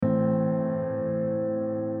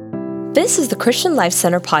This is the Christian Life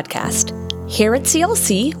Center podcast. Here at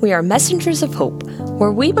CLC, we are messengers of hope,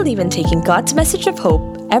 where we believe in taking God's message of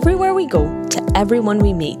hope everywhere we go to everyone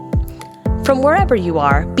we meet. From wherever you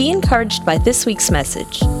are, be encouraged by this week's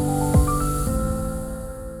message.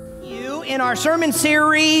 In our sermon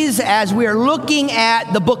series, as we are looking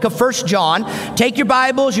at the book of 1 John, take your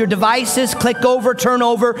Bibles, your devices, click over, turn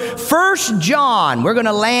over. 1 John, we're going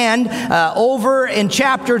to land over in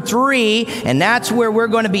chapter 3, and that's where we're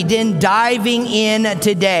going to begin diving in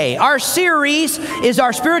today. Our series is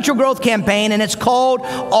our spiritual growth campaign, and it's called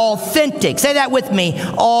Authentic. Say that with me,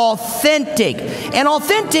 Authentic. And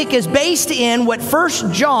Authentic is based in what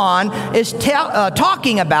 1 John is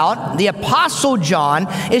talking about. The Apostle John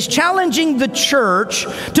is challenging the church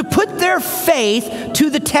to put their faith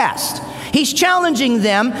to the test. He's challenging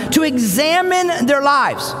them to examine their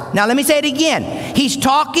lives. Now, let me say it again. He's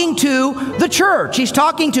talking to the church. He's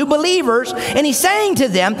talking to believers, and he's saying to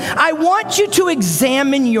them, I want you to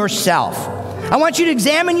examine yourself. I want you to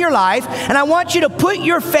examine your life, and I want you to put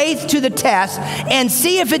your faith to the test and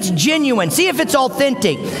see if it's genuine, see if it's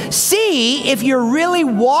authentic, see if you're really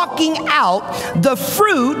walking out the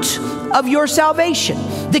fruit of your salvation.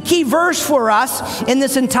 The key verse for us in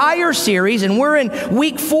this entire series, and we're in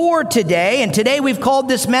week 4 today, and today we've called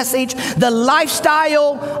this message, The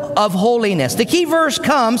Lifestyle of Holiness. The key verse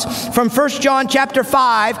comes from 1 John chapter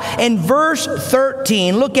 5 and verse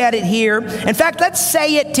 13. Look at it here. In fact, let's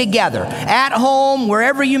say it together. At home,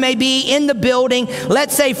 wherever you may be in the building,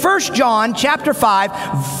 let's say 1 John chapter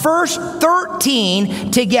 5, verse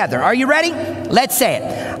 13 together. Are you ready? Let's say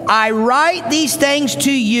it. I write these things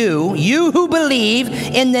to you, you who believe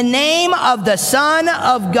in the name of the Son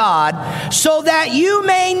of God, so that you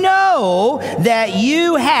may know that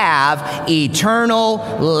you have eternal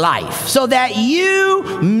life. So that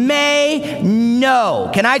you may know.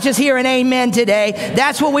 Can I just hear an amen today?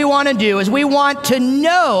 That's what we want to do, is we want to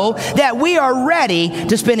know that we are ready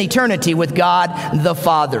to spend eternity with God the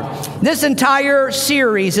Father. This entire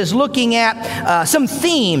series is looking at some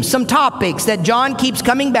themes, some topics that John keeps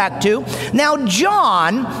coming back to. Now,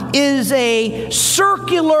 John is a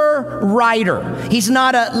circular writer. He's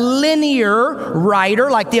not a linear writer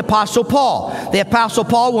like the Apostle Paul. The Apostle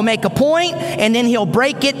Paul will make a point, and then he'll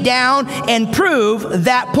break it down and prove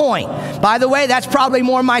that point. By the way, that's probably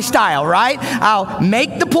more my style, right? I'll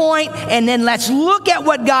make the point, and then let's look at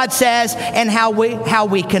what God says and how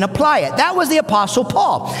we can apply it. That was the Apostle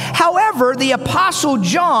Paul. However, the Apostle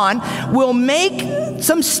John will make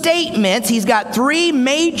some statements. He's got 3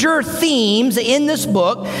 major themes in this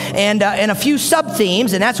book and a few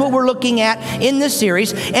sub-themes, and that's what we're looking at in this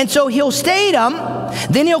series. And so he'll state them,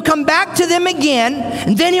 then he'll come back to them again,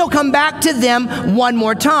 and then he'll come back to them one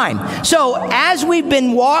more time. So as we've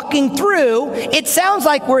been walking through, it sounds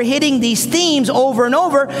like we're hitting these themes over and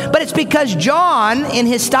over, but it's because John, in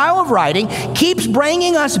his style of writing, keeps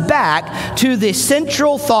bringing us back to the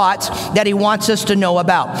central thoughts that he wants us to know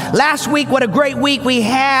about. Last week, what a great week we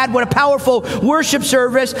had. What a powerful worship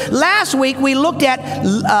service. Last week, we looked at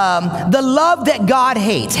the love that God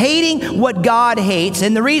hates, hating what God hates.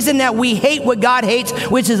 And the reason that we hate what God hates,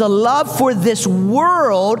 which is a love for this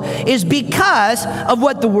world, is because of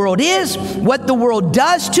what the world is, what the world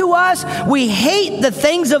does to us. We hate the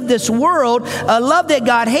things of this world. A love that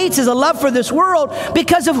God hates is a love for this world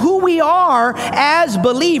because of who we are as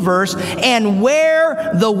believers and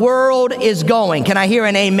where the world is going. Can I hear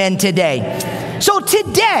an amen today? So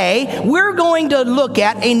today, we're going to look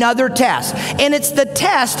at another test, and it's the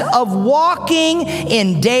test of walking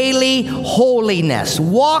in daily holiness.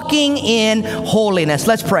 Walking in holiness.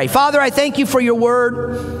 Let's pray. Father, I thank you for your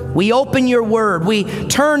word. We open your word. We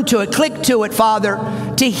turn to it, click to it, Father,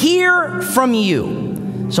 to hear from you.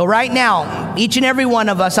 So right now, each and every one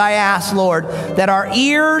of us, I ask, Lord, that our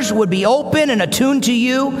ears would be open and attuned to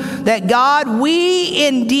you, that God, we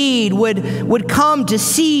indeed would come to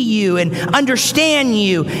see you and understand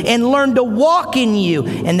you and learn to walk in you,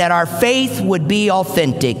 and that our faith would be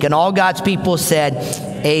authentic. And all God's people said,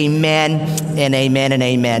 amen and amen and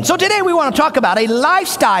amen. So today we want to talk about a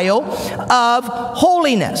lifestyle of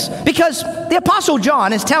holiness, because the Apostle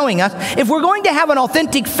John is telling us if we're going to have an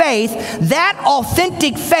authentic faith, that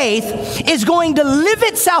authentic faith is going to live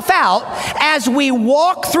itself out as we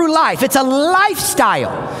walk through life. It's a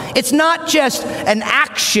lifestyle. It's not just an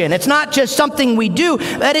action. It's not just something we do,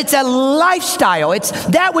 but it's a lifestyle. It's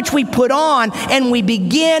that which we put on and we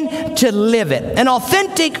begin to live it. An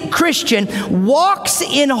authentic Christian walks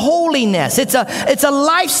in holiness. It's a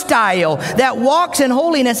lifestyle that walks in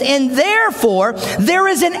holiness, and therefore there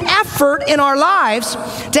is an effort in our lives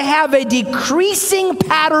to have a decreasing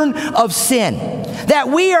pattern of sin. that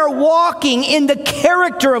we are walking in the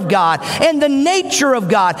character of God and the nature of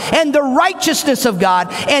God and the righteousness of God,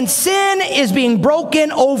 and sin is being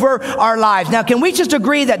broken over our lives. Now, can we just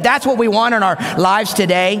agree that that's what we want in our lives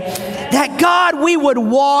today? That God, we would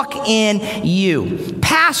walk in you.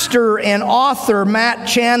 Pastor and author Matt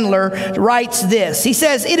Chandler writes this. He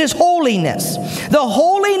says, it is holiness, the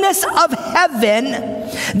holiness of heaven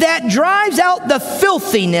that drives out the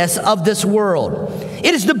filthiness of this world.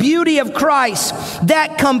 It is the beauty of Christ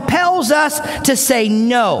that compels us to say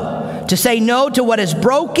no to what is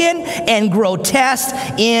broken and grotesque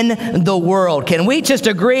in the world. Can we just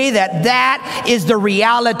agree that that is the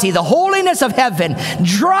reality? The holiness of heaven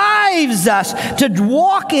drives us to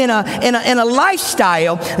walk in a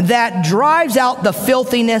lifestyle that drives out the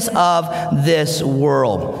filthiness of this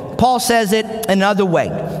world. Paul says it another way.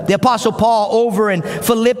 The Apostle Paul over in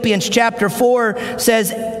Philippians chapter 4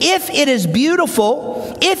 says, if it is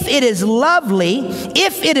beautiful, if it is lovely,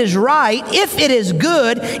 if it is right, if it is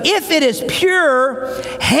good, if it is pure,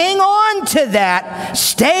 hang on to that,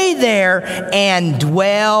 stay there, and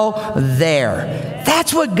dwell there.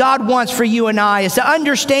 That's what God wants for you and I, is to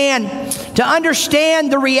understand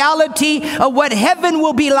the reality of what heaven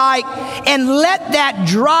will be like, and let that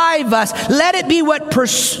drive us. Let it be what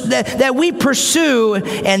that we pursue,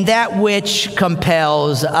 and that which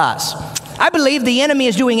compels us. I believe the enemy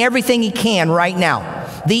is doing everything he can right now,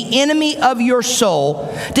 the enemy of your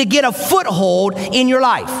soul, to get a foothold in your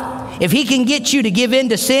life. If he can get you to give in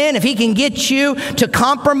to sin, if he can get you to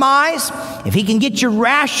compromise, if he can get you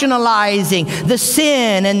rationalizing the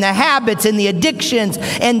sin and the habits and the addictions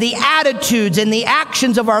and the attitudes and the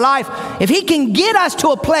actions of our life, if he can get us to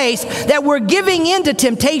a place that we're giving in to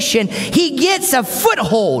temptation, he gets a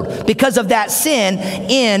foothold because of that sin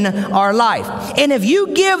in our life. And if you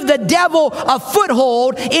give the devil a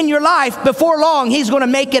foothold in your life, before long, he's going to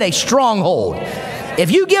make it a stronghold. If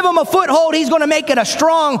you give him a foothold, he's going to make it a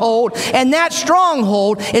stronghold, and that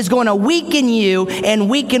stronghold is going to weaken you and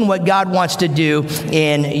weaken what God wants to do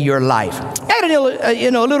in your life. I got a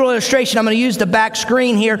little illustration. I'm going to use the back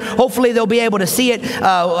screen here. Hopefully they'll be able to see it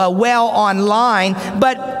well online.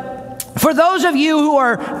 But for those of you who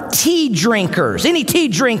are tea drinkers, any tea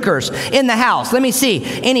drinkers in the house? Let me see.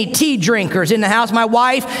 Any tea drinkers in the house? My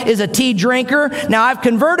wife is a tea drinker. Now, I've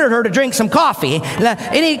converted her to drink some coffee.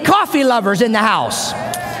 Any coffee lovers in the house?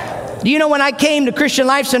 Do you know when I came to Christian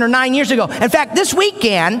Life Center 9 years ago? In fact, this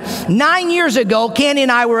weekend, 9 years ago, Candy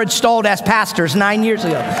and I were installed as pastors 9 years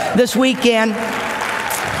ago. This weekend.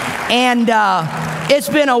 And it's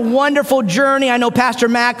been a wonderful journey. I know Pastor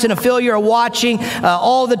Max and Ophelia are watching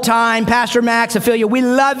all the time. Pastor Max, Ophelia, we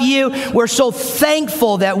love you. We're so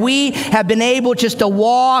thankful that we have been able just to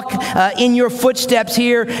walk in your footsteps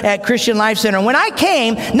here at Christian Life Center. When I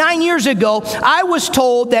came 9 years ago, I was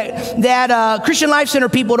told that Christian Life Center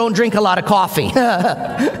people don't drink a lot of coffee.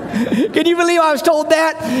 Can you believe I was told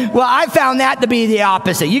that? Well, I found that to be the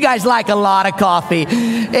opposite. You guys like a lot of coffee,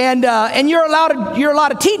 and you're a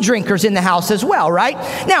lot of tea drinkers in the house as well, right?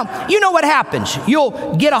 Now, you know what happens.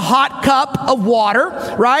 You'll get a hot cup of water,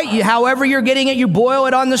 right? However you're getting it, you boil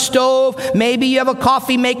it on the stove. Maybe you have a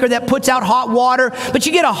coffee maker that puts out hot water, but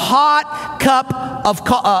you get a hot cup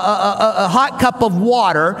of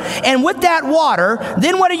water, and with that water,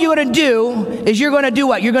 then what are you going to do? Is you're going to do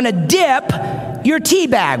what? You're going to dip your tea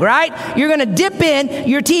bag, right? You're going to dip in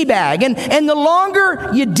your tea bag. And the longer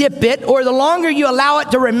you dip it, or the longer you allow it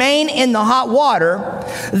to remain in the hot water,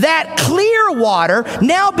 that clear water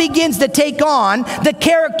now begins to take on the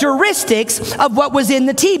characteristics of what was in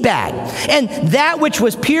the tea bag. And that which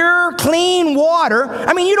was pure, clean water,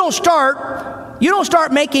 I mean, you don't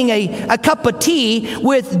start making a cup of tea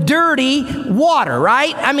with dirty water,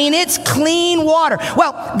 right? I mean, it's clean water.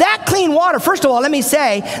 Well, that clean water, first of all, let me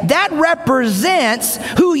say, that represents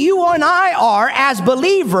who you and I are as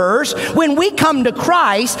believers when we come to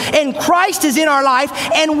Christ, and Christ is in our life,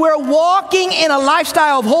 and we're walking in a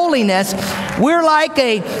lifestyle of holiness. We're like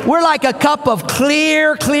a cup of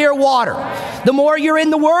clear water. The more you're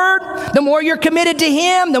in the Word, the more you're committed to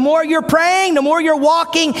Him, the more you're praying, the more you're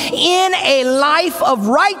walking in a life of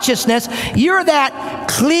righteousness, you're that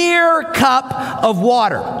clear cup of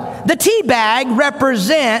water. The tea bag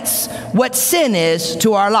represents what sin is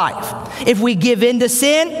to our life. If we give in to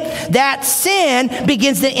sin, that sin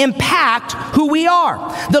begins to impact who we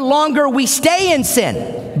are. The longer we stay in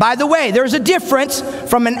sin. By the way, there's a difference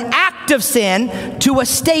from an act of sin to a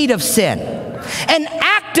state of sin. An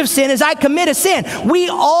act of sin is I commit a sin. We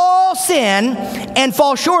all sin and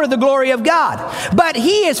fall short of the glory of God. But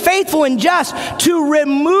He is faithful and just to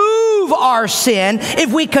remove our sin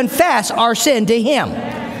if we confess our sin to Him.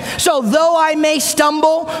 So though I may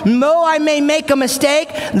stumble, though I may make a mistake,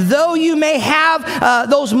 though you may have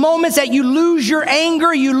those moments that you lose your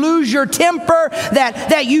anger, you lose your temper,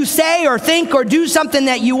 that you say or think or do something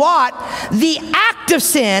that you ought, the act of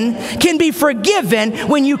sin can be forgiven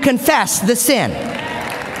when you confess the sin.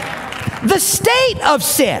 The state of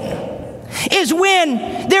sin is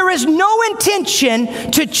when there is no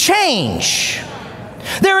intention to change.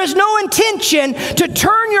 There is no intention to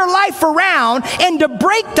turn your life around and to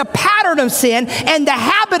break the pattern of sin and the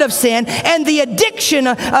habit of sin and the addiction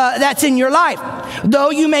that's in your life. Though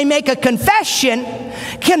you may make a confession,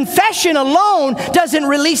 confession alone doesn't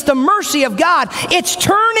release the mercy of God. It's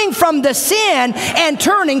turning from the sin and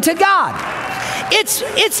turning to God.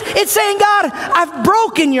 It's saying, God, I've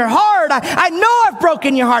broken your heart. I know I've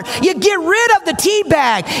broken your heart. You get rid of the tea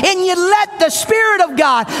bag and you let the Spirit of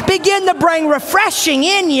God begin to bring refreshing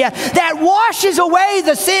in you that washes away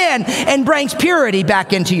the sin and brings purity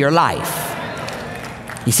back into your life.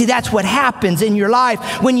 You see, that's what happens in your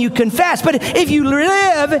life when you confess. But if you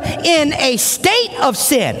live in a state of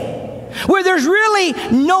sin, where there's really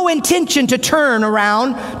no intention to turn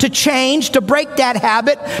around, to change, to break that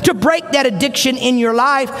habit, to break that addiction in your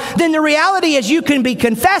life, then the reality is you can be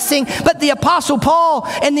confessing, but the Apostle Paul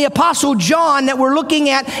and the Apostle John that we're looking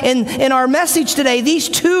at in our message today, these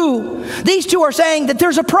two are saying that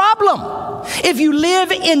there's a problem. If you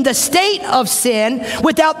live in the state of sin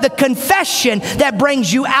without the confession that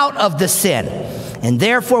brings you out of the sin. And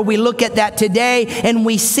therefore, we look at that today and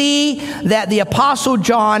we see that the Apostle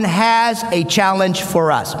John has a challenge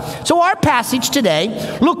for us. So our passage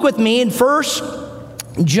today, look with me in 1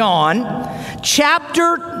 John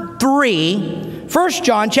chapter 3. 1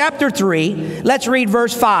 John chapter 3, let's read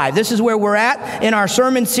verse 5. This is where we're at in our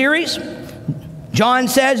sermon series. John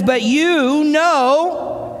says, "But you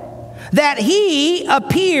know that he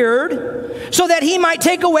appeared so that he might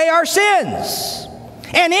take away our sins.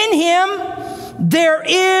 And in him there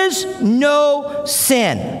is no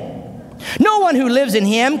sin. No one who lives in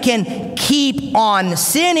him can keep on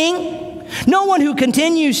sinning. No one who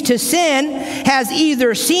continues to sin has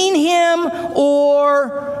either seen him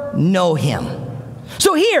or know him."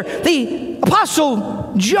 So here, the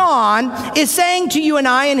Apostle John is saying to you and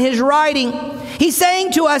I in his writing, he's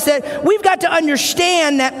saying to us that we've got to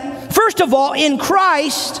understand that, first of all, in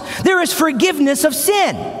Christ, there is forgiveness of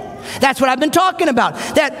sin. That's what I've been talking about.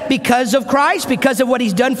 That because of Christ, because of what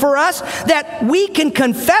he's done for us, that we can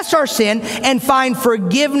confess our sin and find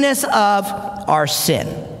forgiveness of our sin.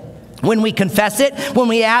 When we confess it, when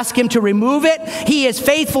we ask him to remove it, he is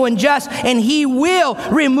faithful and just, and he will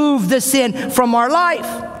remove the sin from our life.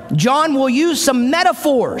 John will use some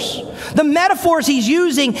metaphors. The metaphors he's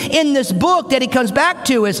using in this book that he comes back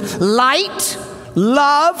to is light,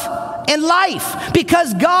 love, and life.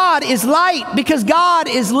 Because God is light, because God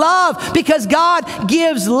is love, because God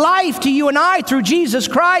gives life to you and I through Jesus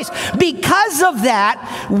Christ. Because of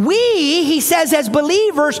that, we, he says, as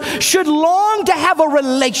believers, should long to have a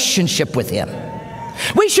relationship with him.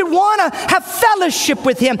 We should want to have fellowship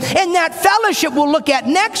with him. And that fellowship we'll look at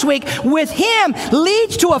next week with him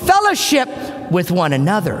leads to a fellowship with one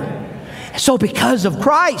another. So because of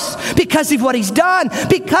Christ, because of what he's done,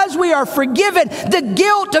 because we are forgiven, the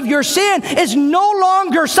guilt of your sin is no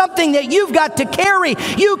longer something that you've got to carry.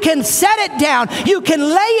 You can set it down. You can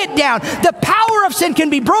lay it down. The power of sin can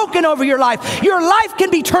be broken over your life. Your life can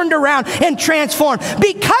be turned around and transformed.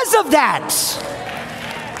 Because of that,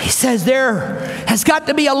 he says there has got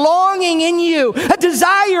to be a longing in you, a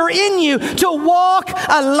desire in you to walk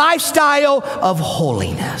a lifestyle of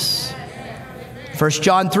holiness. 1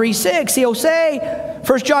 John 3:6, he'll say,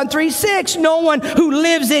 1 John 3:6, no one who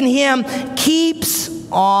lives in him keeps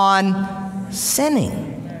on sinning.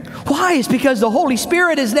 Why? It's because the Holy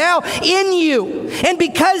Spirit is now in you. And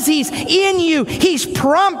because he's in you, he's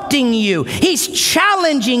prompting you. He's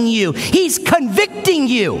challenging you. He's convicting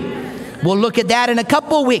you. We'll look at that in a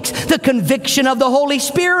couple of weeks. The conviction of the Holy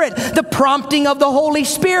Spirit, the prompting of the Holy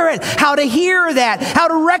Spirit, how to hear that, how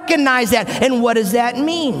to recognize that, and what does that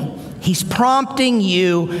mean? He's prompting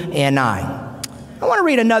you and I. I want to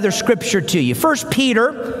read another scripture to you. 1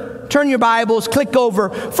 Peter, turn your Bibles, click over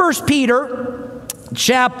 1 Peter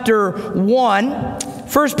chapter 1.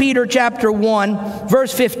 1 Peter chapter 1,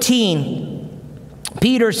 verse 15.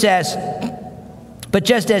 Peter says, "But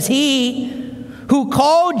just as he who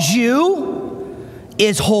called you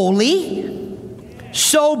is holy,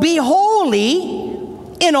 so be holy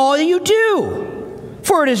in all you do.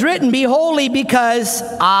 For it is written, be holy because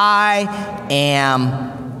I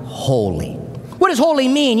am holy." What does holy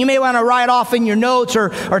mean? You may want to write off in your notes or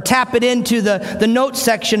tap it into the notes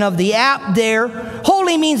section of the app there.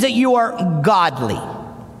 Holy means that you are godly.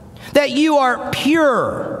 that you are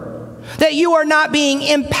pure, that you are not being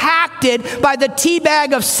impacted by the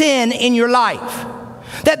teabag of sin in your life,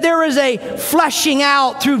 that there is a fleshing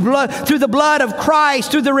out through the blood of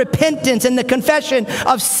Christ, through the repentance and the confession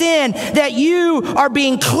of sin, that you are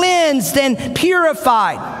being cleansed and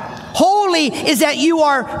purified. Holy is that you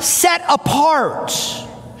are set apart,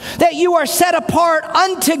 that you are set apart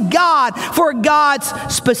unto God for God's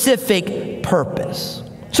specific purpose.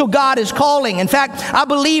 So God is calling. In fact, I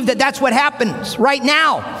believe that that's what happens right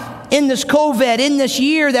now in this COVID, in this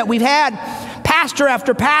year that we've had. Pastor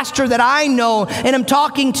after pastor that I know and I'm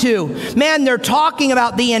talking to, man, they're talking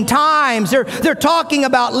about the end times. They're talking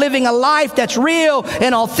about living a life that's real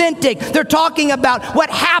and authentic. They're talking about what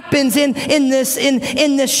happens in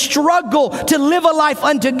this struggle to live a life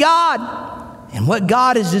unto God. And what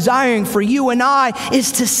God is desiring for you and I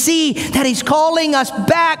is to see that He's calling us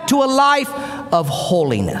back to a life of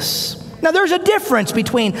holiness. Now, there's a difference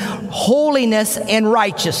between holiness and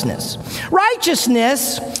righteousness.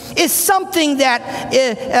 Righteousness is something that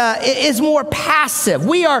is more passive.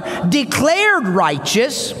 We are declared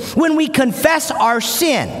righteous when we confess our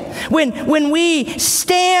sin. When we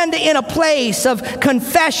stand in a place of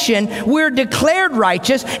confession, we're declared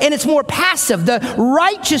righteous, and it's more passive. The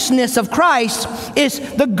righteousness of Christ is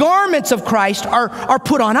the garments of Christ are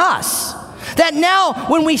put on us. That now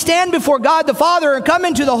when we stand before God the Father and come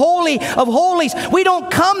into the Holy of Holies, we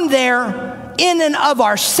don't come there in and of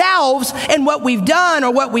ourselves and what we've done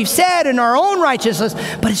or what we've said in our own righteousness,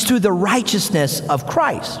 but it's through the righteousness of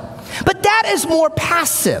Christ. But that is more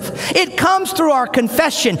passive. It comes through our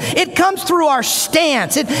confession. It comes through our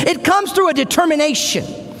stance. It comes through a determination.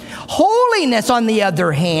 Holiness, on the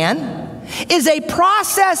other hand, is a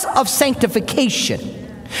process of sanctification,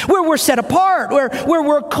 where we're set apart, where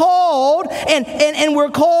we're called and we're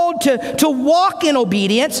called to walk in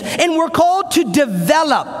obedience, and we're called to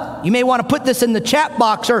develop. You may want to put this in the chat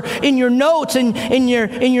box or in your notes, in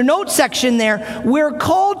your notes section there. We're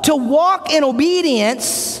called to walk in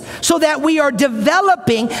obedience so that we are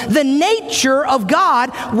developing the nature of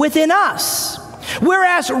God within us.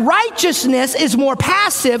 Whereas righteousness is more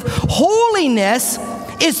passive, holiness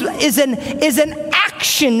is an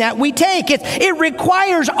action that we take. It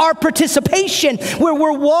requires our participation, where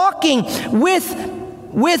we're walking with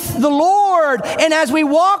the Lord, and as we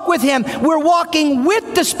walk with Him, we're walking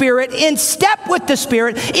with the Spirit, in step with the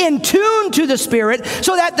Spirit, in tune to the Spirit,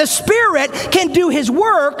 so that the Spirit can do His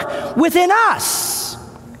work within us.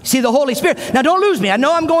 See, the Holy Spirit. Now, don't lose me. I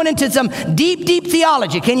know I'm going into some deep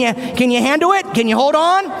theology. Can you handle it? Can you hold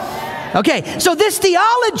on? Okay, so this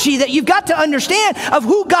theology that you've got to understand of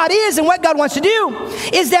who God is and what God wants to do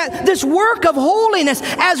is that this work of holiness,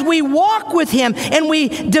 as we walk with Him and we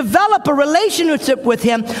develop a relationship with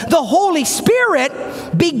Him, the Holy Spirit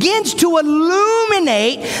begins to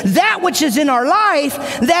illuminate that which is in our life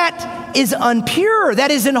that is unpure,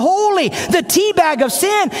 that is unholy, the teabag of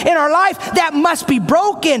sin in our life that must be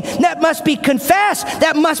broken, that must be confessed,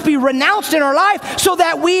 that must be renounced in our life, so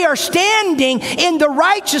that we are standing in the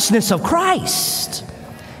righteousness of Christ.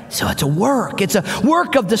 So it's a work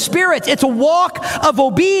of the Spirit. It's a walk of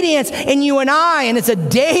obedience in you and I, and it's a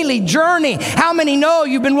daily journey. How many know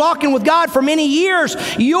you've been walking with God for many years?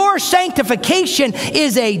 Your sanctification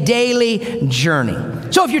is a daily journey.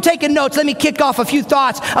 So if you're taking notes, let me kick off a few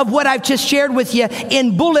thoughts of what I've just shared with you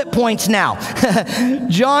in bullet points now.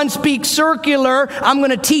 John speaks circular. I'm going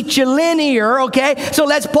to teach you linear, okay? So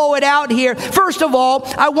let's pull it out here. First of all,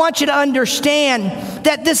 I want you to understand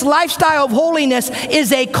that this lifestyle of holiness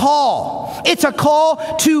is a call. It's a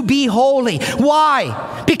call to be holy.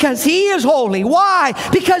 Why? Because He is holy. Why?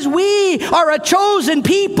 Because we are a chosen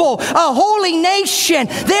people, a holy nation.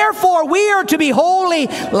 Therefore, we are to be holy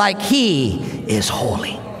like He is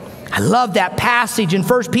holy. I love that passage in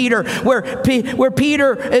 1 Peter where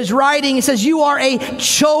Peter is writing. He says, you are a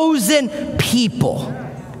chosen people.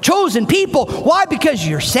 Chosen people. Why? Because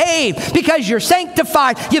you're saved, because you're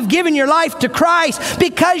sanctified, you've given your life to Christ,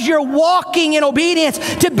 because you're walking in obedience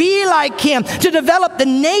to be like Him, to develop the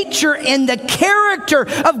nature and the character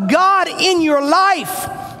of God in your life.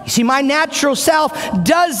 You see, my natural self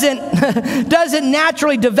doesn't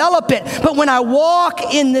naturally develop it, but when I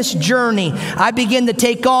walk in this journey, I begin to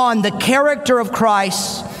take on the character of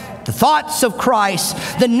Christ, the thoughts of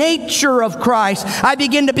Christ, the nature of Christ. I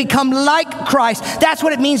begin to become like Christ. That's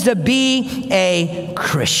what it means to be a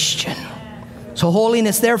Christian. So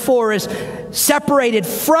holiness, therefore, is separated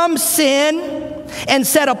from sin and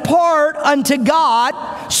set apart unto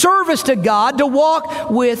God, service to God, to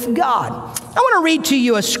walk with God. I want to read to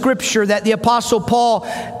you a scripture that the Apostle Paul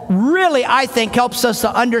really, I think, helps us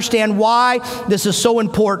to understand why this is so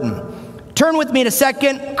important. Turn with me to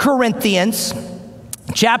 2 Corinthians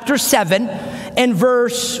chapter 7 and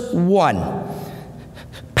verse 1.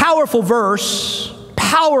 Powerful verse,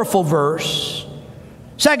 powerful verse.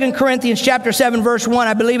 2 Corinthians chapter 7 verse 1,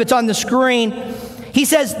 I believe it's on the screen. He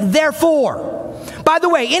says, therefore. By the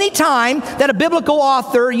way, anytime that a biblical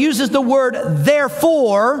author uses the word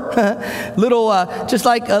therefore, just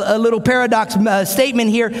like a little paradox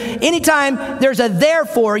statement here, anytime there's a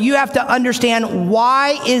therefore, you have to understand,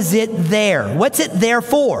 why is it there? What's it there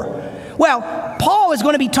for? Well, Paul is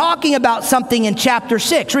going to be talking about something in chapter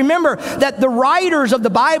 6. Remember that the writers of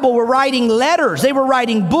the Bible were writing letters. They were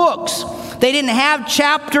writing books. They didn't have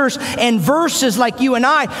chapters and verses like you and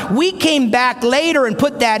I. We came back later and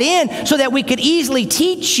put that in so that we could easily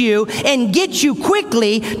teach you and get you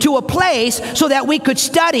quickly to a place so that we could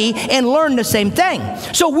study and learn the same thing.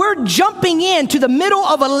 So we're jumping into the middle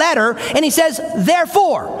of a letter, and he says,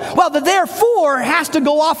 therefore. Well, the therefore has to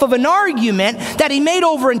go off of an argument that he made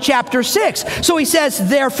over in chapter 6. So he says,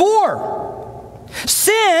 therefore,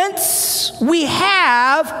 since we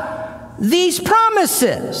have these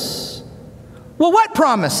promises. Well, what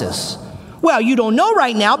promises? Well, you don't know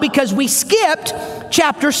right now because we skipped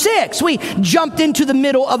chapter 6. We jumped into the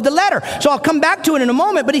middle of the letter. So I'll come back to it in a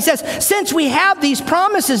moment. But he says, since we have these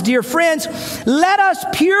promises, dear friends, let us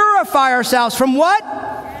purify ourselves from what?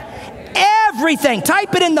 Everything.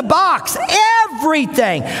 Type it in the box.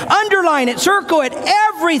 Everything. Underline it. Circle it.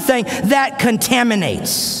 Everything that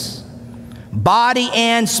contaminates body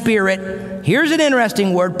and spirit. Here's an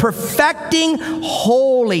interesting word. Perfecting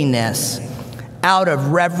holiness out of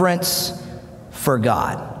reverence for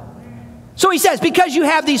God. So he says, because you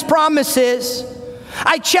have these promises,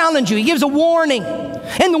 I challenge you. He gives a warning.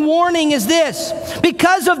 And the warning is this: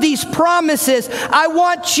 because of these promises, I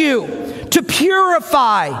want you to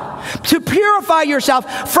purify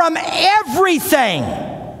yourself from everything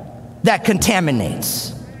that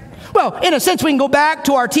contaminates. Well, in a sense, we can go back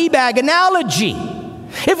to our tea bag analogy.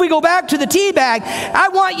 If we go back to the tea bag, I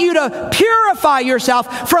want you to purify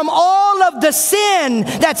yourself from all of the sin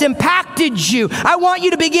that's impacted you. I want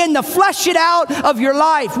you to begin to flush it out of your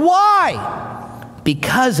life. Why?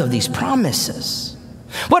 Because of these promises.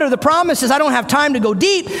 What are the promises? I don't have time to go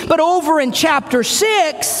deep, but over in chapter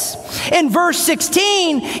 6, in verse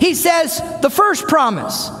 16, he says the first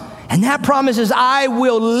promise. And that promise is, I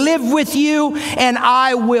will live with you and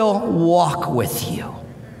I will walk with you.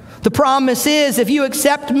 The promise is, if you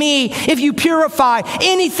accept me, if you purify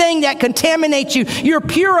anything that contaminates you, you're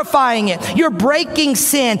purifying it. You're breaking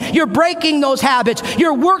sin. You're breaking those habits.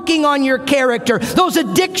 You're working on your character. Those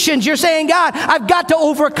addictions, you're saying, God, I've got to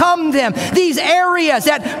overcome them. These areas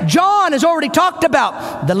that John has already talked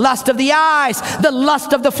about, the lust of the eyes, the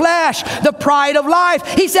lust of the flesh, the pride of life.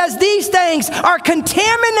 He says these things are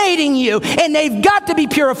contaminating you, and they've got to be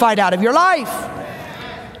purified out of your life.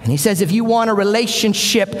 And he says, if you want a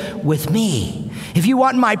relationship with me, if you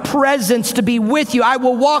want my presence to be with you, I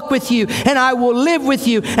will walk with you and I will live with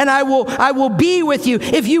you and I will be with you.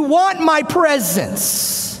 If you want my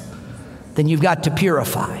presence, then you've got to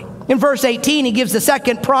purify. In verse 18, he gives the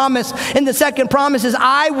second promise, and the second promise is,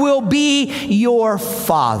 I will be your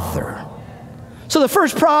father. So the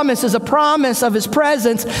first promise is a promise of his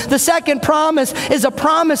presence. The second promise is a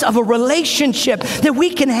promise of a relationship that we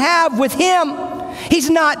can have with him. He's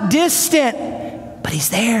not distant, but he's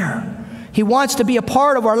there. He wants to be a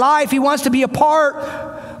part of our life. He wants to be a part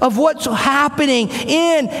of what's happening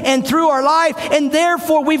in and through our life. And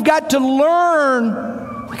therefore, we've got to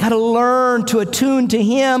learn. We got to learn to attune to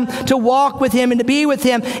him, to walk with him, and to be with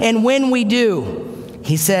him. And when we do,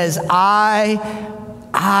 he says, I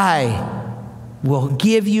will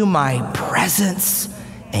give you my presence,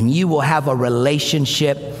 and you will have a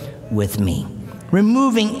relationship with me.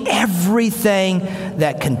 Removing everything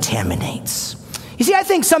that contaminates. You see, I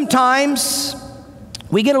think sometimes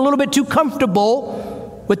we get a little bit too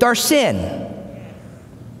comfortable with our sin.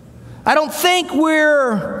 I don't think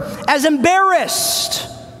we're as embarrassed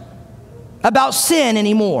about sin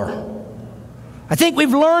anymore. I think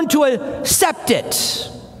we've learned to accept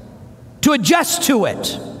it, to adjust to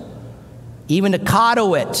it, even to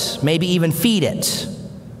coddle it, maybe even feed it.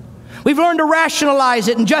 We've learned to rationalize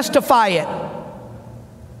it and justify it.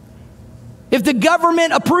 If the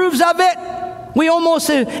government approves of it, we almost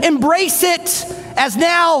embrace it as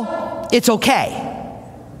now it's okay.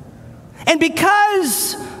 And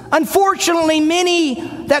because, unfortunately,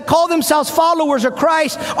 many that call themselves followers of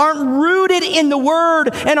Christ aren't rooted in the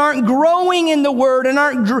Word and aren't growing in the Word and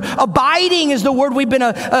aren't abiding is the word we've been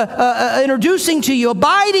introducing to you,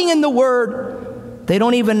 abiding in the Word, they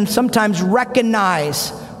don't even sometimes recognize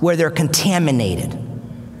where they're contaminated.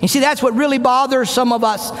 You see, that's what really bothers some of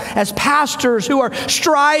us as pastors who are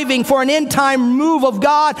striving for an end-time move of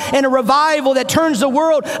God and a revival that turns the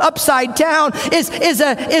world upside down is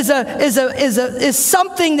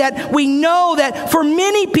something that we know that for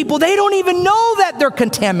many people, they don't even know that they're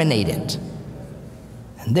contaminated.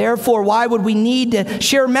 And therefore, why would we need to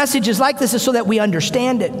share messages like this? Is so that we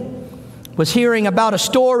understand it. I was hearing about a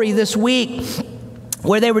story this week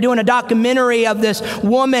where they were doing a documentary of this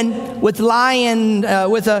woman with a lion,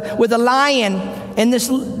 and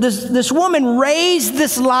this woman raised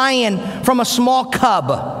this lion from a small cub.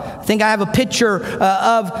 I think I have a picture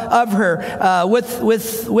of her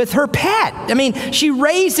with her pet. I mean, she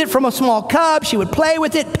raised it from a small cub. She would play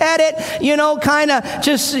with it, pet it, kind of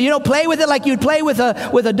just play with it like you'd play with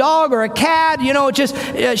a dog or a cat.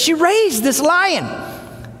 She raised this lion.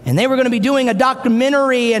 And they were going to be doing a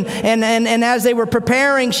documentary, and as they were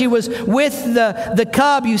preparing, she was with the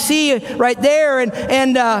cub. You see right there, and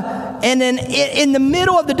then in the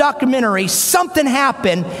middle of the documentary, something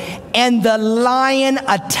happened, and the lion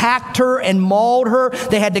attacked her and mauled her.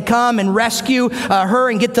 They had to come and rescue her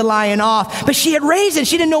and get the lion off. But she had raised it.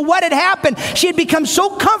 She didn't know what had happened. She had become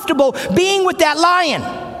so comfortable being with that lion.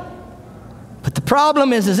 But the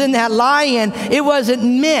problem is in that lion, it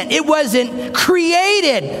wasn't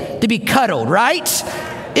created to be cuddled, right?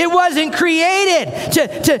 It wasn't created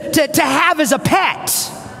to have as a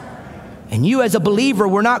pet. And you as a believer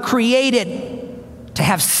were not created to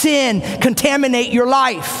have sin contaminate your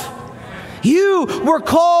life. You were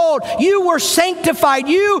called, you were sanctified,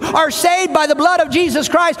 you are saved by the blood of Jesus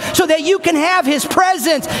Christ so that you can have His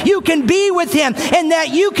presence, you can be with Him, and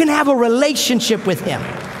that you can have a relationship with Him.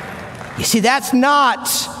 You see, that's not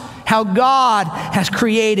how God has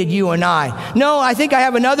created you and I. No, I think I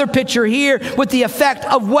have another picture here with the effect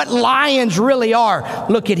of what lions really are.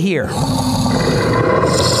 Look at here.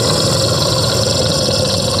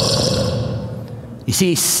 You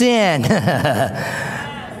see, sin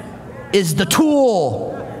is the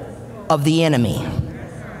tool of the enemy.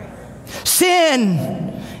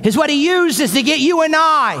 Sin is what he uses to get you and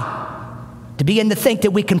I to begin to think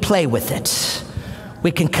that we can play with it.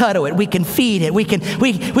 We can cuddle it. We can feed it. We can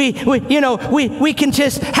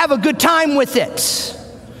just have a good time with it.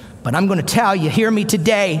 But I'm going to tell you, hear me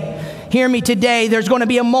today. There's going to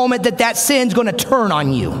be a moment that sin's going to turn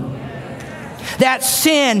on you. That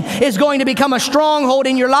sin is going to become a stronghold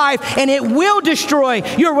in your life, and it will destroy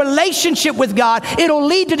your relationship with God. It'll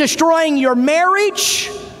lead to destroying your marriage.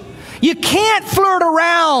 You can't flirt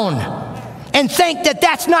around and think that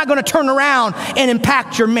that's not going to turn around and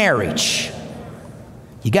impact your marriage.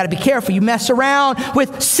 You got to be careful. You mess around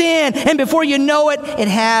with sin, and before you know it, it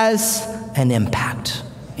has an impact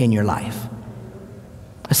in your life.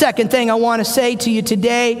 The second thing I want to say to you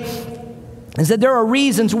today is that there are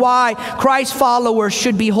reasons why Christ followers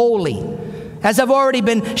should be holy. As I've already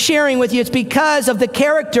been sharing with you, it's because of the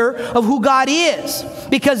character of who God is.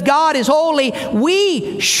 Because God is holy,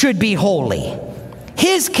 we should be holy.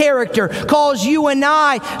 His character calls you and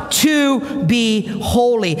I to be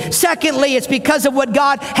holy. Secondly, it's because of what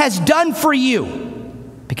God has done for you.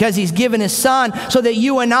 Because He's given His Son so that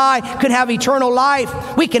you and I could have eternal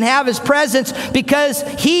life. We can have His presence because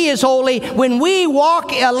He is holy. When we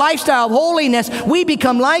walk a lifestyle of holiness, we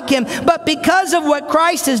become like Him. But because of what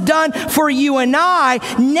Christ has done for you and I,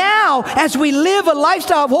 now as we live a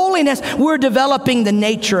lifestyle of holiness, we're developing the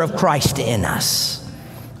nature of Christ in us.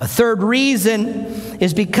 A third reason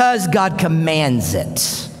is because God commands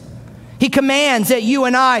it. He commands that you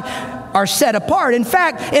and I are set apart. In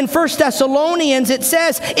fact, in 1 Thessalonians, it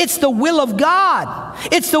says it's the will of God.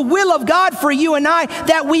 It's the will of God for you and I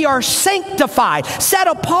that we are sanctified, set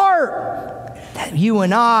apart, that you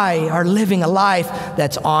and I are living a life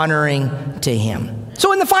that's honoring to Him.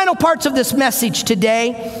 So in the final parts of this message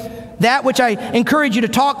today, that which I encourage you to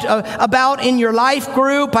talk about in your life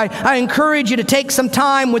group. I encourage you to take some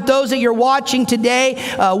time with those that you're watching today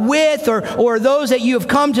with, or those that you have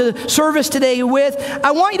come to the service today with. I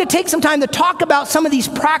want you to take some time to talk about some of these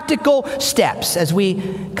practical steps as we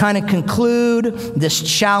kind of conclude this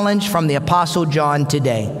challenge from the Apostle John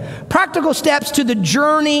today. Practical steps to the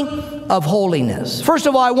journey of holiness. First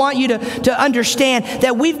of all, I want you to understand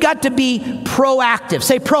that we've got to be proactive.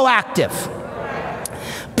 Say proactive.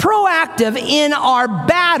 Proactive in our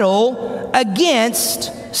battle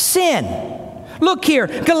against sin. Look here,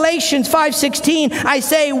 Galatians 5:16, I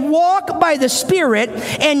say, walk by the Spirit,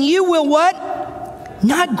 and you will what?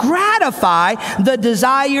 Not gratify the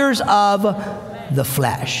desires of the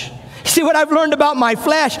flesh. See, what I've learned about my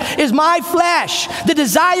flesh is my flesh, the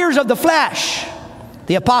desires of the flesh,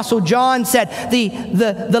 The Apostle John said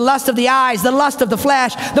the lust of the eyes, the lust of the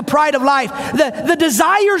flesh, the pride of life, the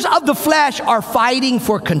desires of the flesh are fighting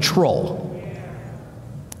for control.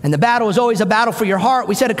 And the battle is always a battle for your heart,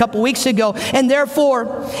 we said a couple weeks ago. And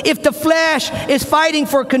therefore, if the flesh is fighting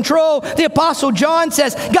for control, the Apostle John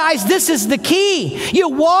says, guys, this is the key. You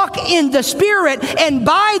walk in the Spirit and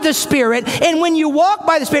by the Spirit. And when you walk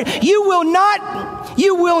by the Spirit, you will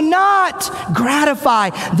not gratify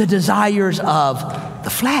the desires of the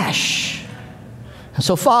flesh. And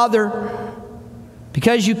so, Father,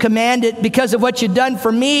 because you command it, because of what you've done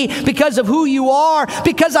for me, because of who you are,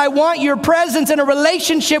 because I want your presence and a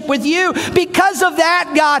relationship with you, because of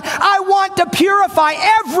that, God, I want to purify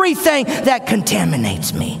everything that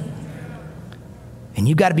contaminates me. And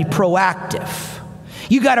you got to be proactive.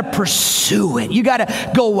 You got to pursue it. You got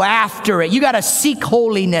to go after it. You got to seek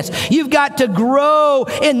holiness. You've got to grow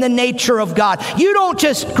in the nature of God. You don't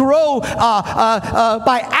just grow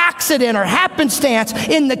by accident or happenstance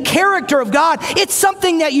in the character of God. It's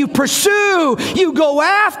something that you pursue, you go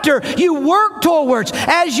after, you work towards.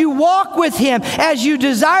 As you walk with Him, as you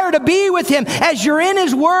desire to be with Him, as you're in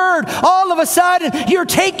His Word, all of a sudden you're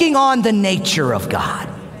taking on the nature of God.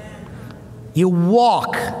 You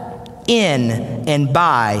walk in and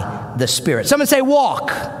by the Spirit. Someone say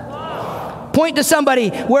walk. Point to somebody,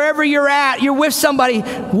 wherever you're at, you're with somebody,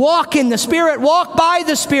 walk in the Spirit, walk by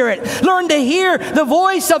the Spirit. Learn to hear the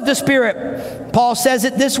voice of the Spirit. Paul says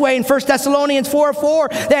it this way in 1 Thessalonians 4:4,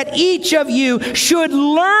 that each of you should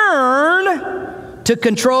learn to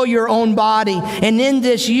control your own body. And in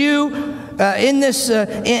this your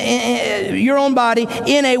own body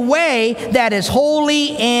in a way that is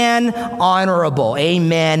holy and honorable.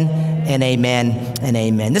 Amen and amen and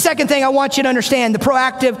amen. The second thing I want you to understand, the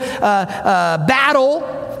proactive battle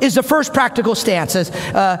is the first practical stance.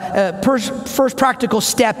 First practical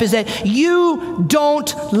step is that you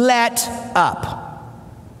don't let up.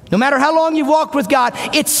 No matter how long you've walked with God,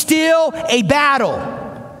 it's still a battle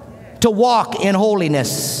to walk in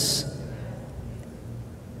holiness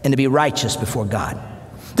and to be righteous before God.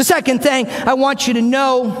 The second thing I want you to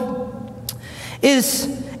know is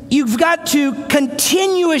you've got to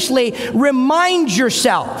continuously remind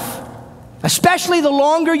yourself, especially the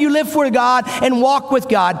longer you live for God and walk with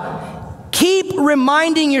God, keep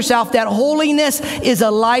reminding yourself that holiness is a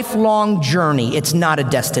lifelong journey. It's not a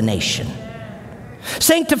destination.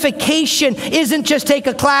 Sanctification isn't just take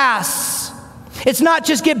a class. It's not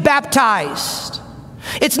just get baptized.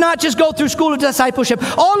 It's not just go through school of discipleship.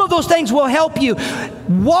 All of those things will help you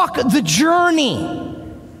walk the journey,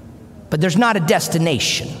 but there's not a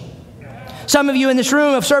destination. Some of you in this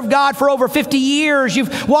room have served God for over 50 years.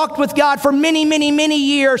 You've walked with God for many, many, many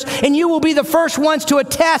years, and you will be the first ones to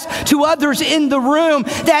attest to others in the room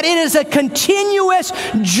that it is a continuous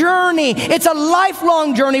journey. It's a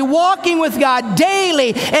lifelong journey, walking with God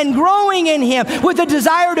daily and growing in Him with a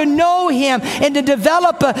desire to know Him and to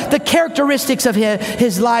develop the characteristics of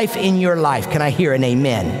His life in your life. Can I hear an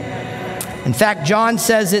amen? In fact, John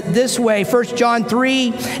says it this way, 1 John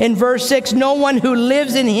 3 in verse 6, no one who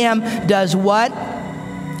lives in Him does what?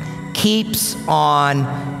 Keeps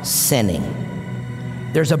on sinning.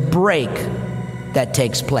 There's a break that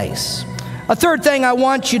takes place. A third thing I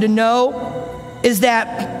want you to know is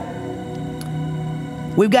that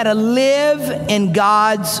we've got to live in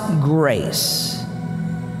God's grace.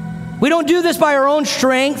 We don't do this by our own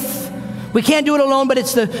strength. We can't do it alone, but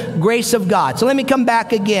it's the grace of God. So let me come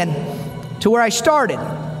back again to where I started.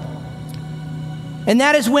 And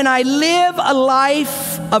that is when I live a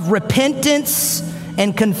life of repentance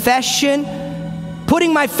and confession,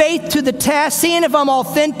 putting my faith to the test, seeing if I'm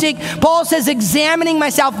authentic. Paul says examining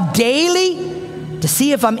myself daily to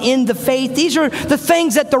see if I'm in the faith. These are the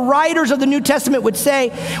things that the writers of the New Testament would say.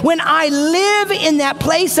 When I live in that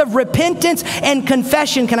place of repentance and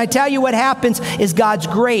confession, can I tell you what happens is God's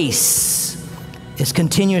grace is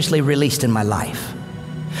continuously released in my life.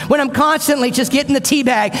 When I'm constantly just getting the tea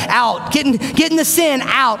bag out, getting the sin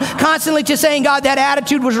out, constantly just saying, God, that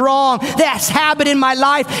attitude was wrong. That habit in my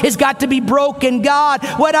life has got to be broken. God,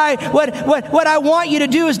 what I want you to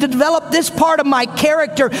do is to develop this part of my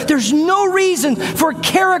character. There's no reason for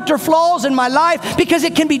character flaws in my life because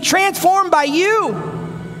it can be transformed by you.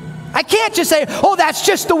 I can't just say, oh, that's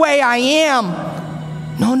just the way I am.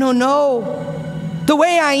 No. The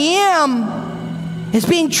way I am is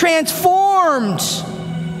being transformed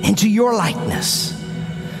into your likeness.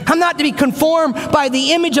 I'm not to be conformed by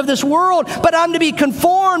the image of this world, but I'm to be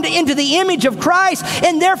conformed into the image of Christ.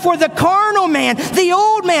 And therefore the carnal man, the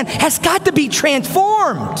old man, has got to be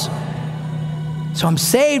transformed. So I'm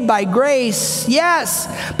saved by grace, yes,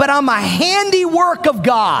 but I'm a handiwork of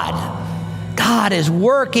God. God God is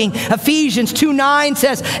working. Ephesians 2:9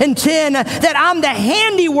 says, and 10, that I'm the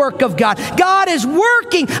handiwork of God. God is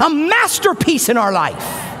working a masterpiece in our life.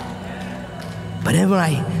 But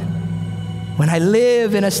when I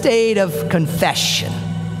live in a state of confession,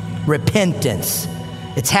 repentance,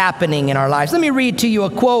 it's happening in our lives. Let me read to you a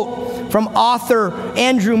quote from author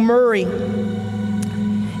Andrew Murray.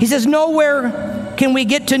 He says, nowhere can we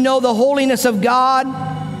get to know the holiness of God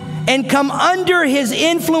and come under his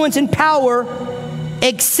influence and power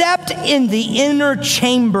except in the inner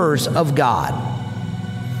chambers of God.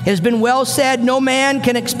 It has been well said, no man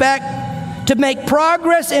can expect to make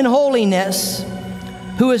progress in holiness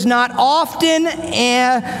who is not often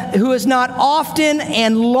and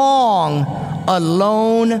long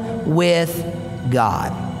alone with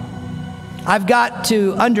God. I've got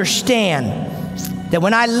to understand that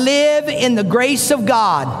when I live in the grace of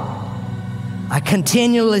God, I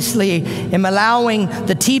continuously am allowing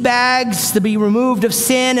the tea bags to be removed of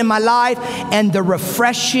sin in my life and the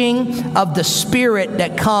refreshing of the Spirit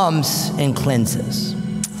that comes and cleanses.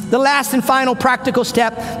 The last and final practical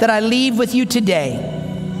step that I leave with you today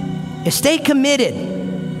is stay committed.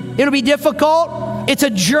 It'll be difficult. It's a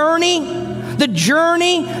journey. The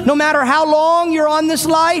journey, no matter how long you're on this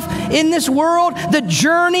life, in this world, the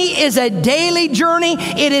journey is a daily journey.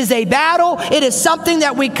 It is a battle. It is something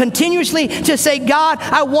that we continuously to say, God,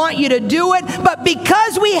 I want you to do it. But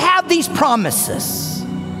because we have these promises,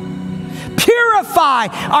 purify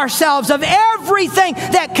ourselves of everything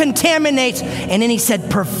that contaminates. And then he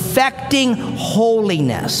said, perfecting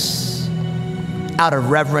holiness out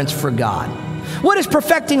of reverence for God. What is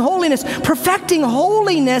perfecting holiness? Perfecting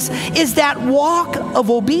holiness is that walk of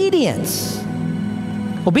obedience.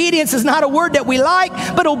 Obedience is not a word that we like,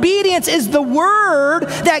 but obedience is the word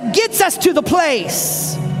that gets us to the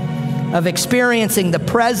place of experiencing the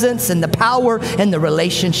presence and the power and the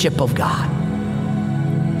relationship of God.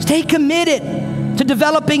 Stay committed to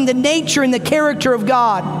developing the nature and the character of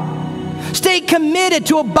God. Stay committed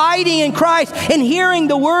to abiding in Christ and hearing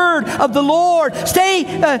the word of the Lord. Stay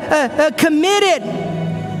committed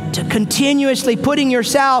to continuously putting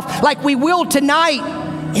yourself, like we will tonight,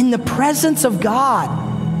 in the presence of God.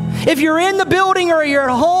 If you're in the building or you're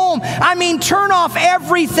at home, turn off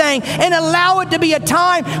everything and allow it to be a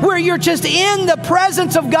time where you're just in the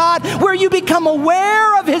presence of God, where you become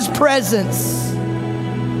aware of his presence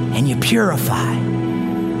and you purify.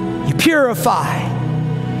 You purify.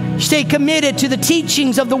 Stay committed to the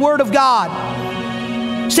teachings of the Word of God.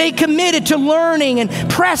 Stay committed to learning and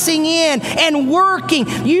pressing in and working.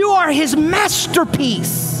 You are his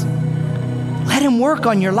masterpiece. Let him work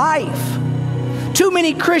on your life. Too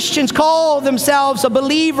many Christians call themselves a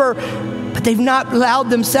believer, but they've not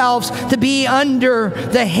allowed themselves to be under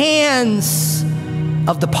the hands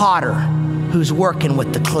of the potter who's working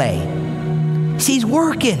with the clay. See, he's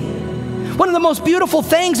working. One of the most beautiful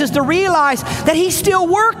things is to realize that he's still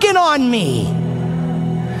working on me.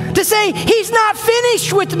 To say, he's not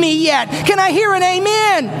finished with me yet. Can I hear an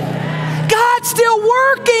amen? God's still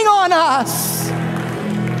working on us.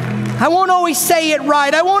 I won't always say it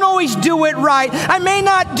right. I won't always do it right. I may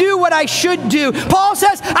not do what I should do. Paul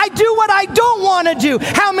says, I do what I don't want to do.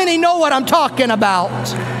 How many know what I'm talking about?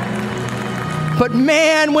 But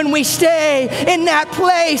man, when we stay in that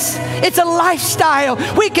place, it's a lifestyle.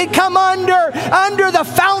 We can come under the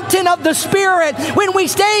fountain of the Spirit. When we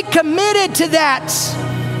stay committed to that,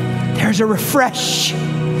 there's a refresh.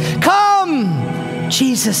 Come,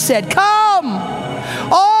 Jesus said, come,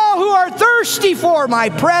 all who are thirsty for my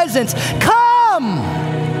presence, come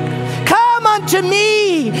unto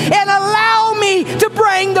me and allow me to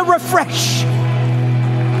bring the refresh.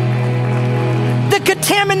 The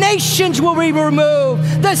contaminations will be removed.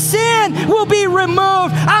 The sin will be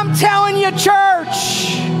removed. I'm telling you,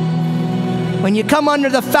 church, when you come under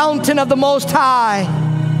the fountain of the Most High,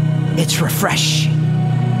 it's refreshing.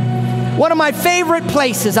 One of my favorite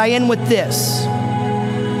places, I end with this.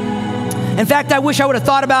 In fact, I wish I would have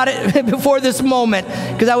thought about it before this moment,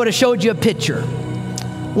 because I would have showed you a picture.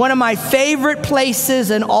 One of my favorite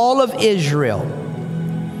places in all of Israel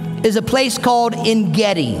is a place called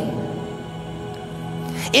En-Gedi.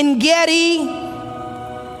 En-Gedi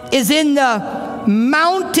is in the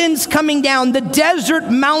mountains coming down, the desert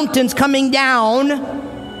mountains coming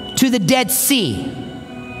down to the Dead Sea.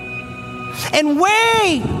 And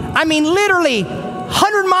literally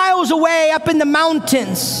 100 miles away up in the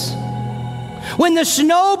mountains, when the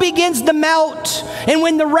snow begins to melt and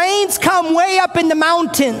when the rains come way up in the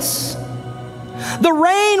mountains, the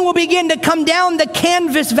rain will begin to come down the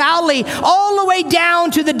Canvas Valley all the way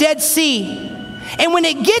down to the Dead Sea. And when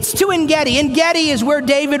it gets to En-Gedi, En-Gedi is where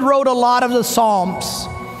David wrote a lot of the Psalms.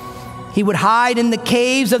 He would hide in the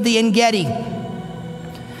caves of the En-Gedi.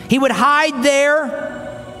 He would hide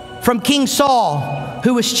there from King Saul,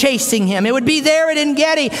 who was chasing him. It would be there at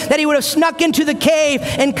En-Gedi that he would have snuck into the cave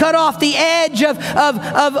and cut off the edge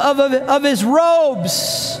of his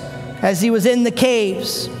robes as he was in the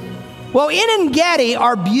caves. Well, in En-Gedi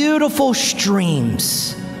are beautiful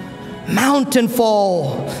streams, mountain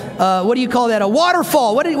fall. What do you call that? A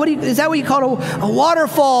waterfall. Is that what you call a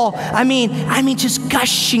waterfall? I mean, just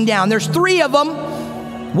gushing down. There's 3 of them.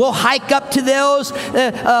 We'll hike up to those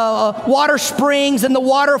water springs and the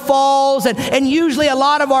waterfalls, and usually a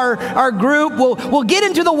lot of our group will get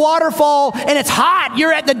into the waterfall, and it's hot.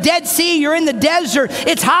 You're at the Dead Sea. You're in the desert.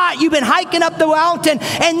 It's hot. You've been hiking up the mountain,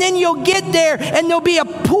 and then you'll get there, and there'll be a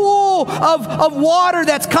pool of water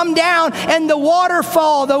that's come down, and the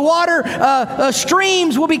waterfall, the water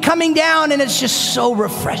streams will be coming down, and it's just so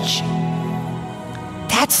refreshing.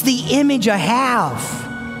 That's the image I have.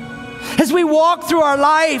 As we walk through our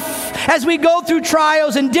life, as we go through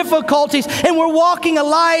trials and difficulties, and we're walking a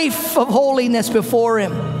life of holiness before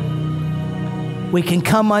Him, we can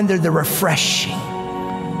come under the refreshing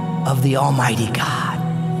of the Almighty God.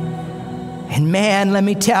 And man, let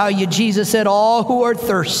me tell you, Jesus said, all who are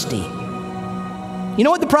thirsty. You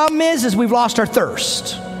know what the problem is we've lost our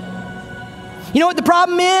thirst. You know what the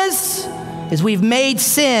problem is we've made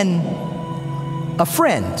sin a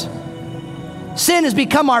friend. Sin has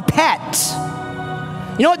become our pet.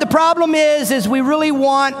 You know what the problem is we really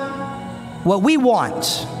want what we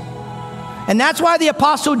want. And that's why the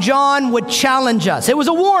Apostle John would challenge us. It was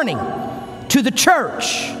a warning to the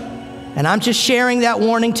church. And I'm just sharing that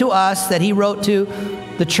warning to us that he wrote to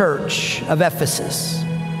the church of Ephesus.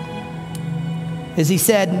 As he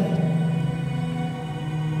said,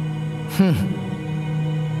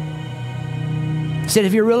 He said,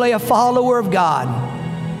 if you're really a follower of God,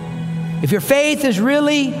 if your faith is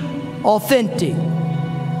really authentic,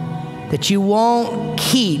 that you won't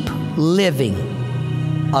keep living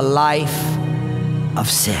a life of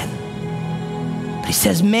sin. But he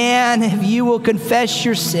says, man, if you will confess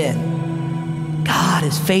your sin, God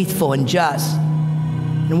is faithful and just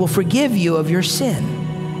and will forgive you of your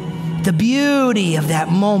sin. The beauty of that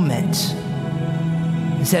moment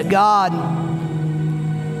is that, God,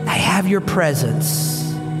 I have your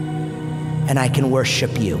presence and I can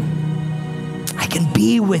worship you. I can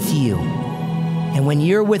be with you. And when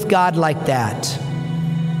you're with God like that,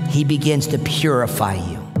 He begins to purify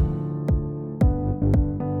you.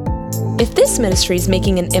 If this ministry is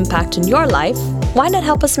making an impact in your life, why not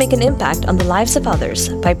help us make an impact on the lives of others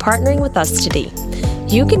by partnering with us today?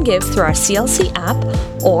 You can give through our CLC app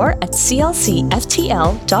or at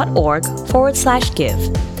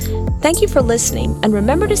clcftl.org/give. Thank you for listening, and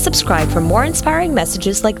remember to subscribe for more inspiring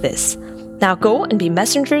messages like this. Now go and be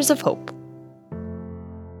messengers of hope.